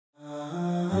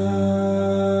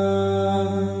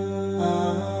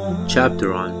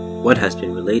Chapter on what has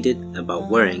been related about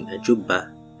wearing a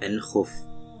Jubbah and Khuff.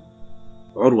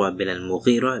 Urwa bin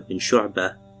al-Mughira bin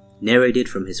Shu'bah narrated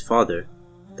from his father,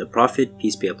 the Prophet,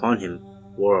 peace be upon him,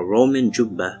 wore a Roman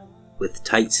Jubbah with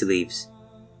tight sleeves.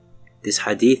 This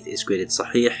hadith is graded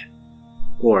sahih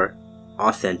or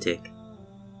authentic.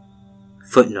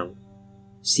 Footnote: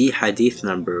 see hadith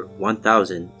number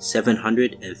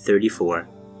 1734.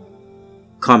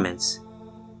 Comments: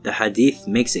 the hadith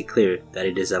makes it clear that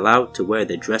it is allowed to wear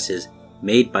the dresses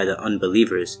made by the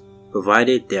unbelievers,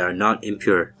 provided they are not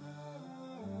impure.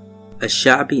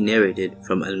 Ash-Sha'bi narrated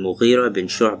from al-Mughira bin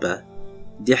Shu'bah,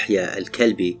 Dihya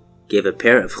al-Kalbi gave a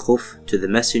pair of Khuff to the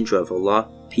Messenger of Allah,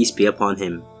 peace be upon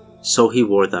him, so he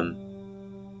wore them.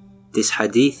 This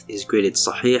hadith is graded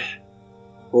sahih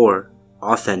or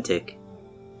authentic.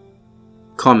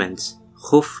 Comments: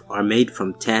 Khuff are made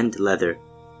from tanned leather,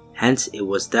 hence it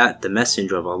was that the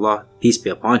Messenger of Allah, peace be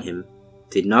upon him,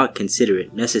 did not consider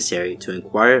it necessary to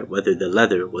inquire whether the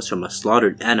leather was from a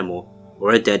slaughtered animal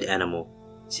or a dead animal,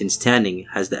 since tanning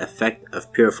has the effect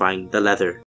of purifying the leather.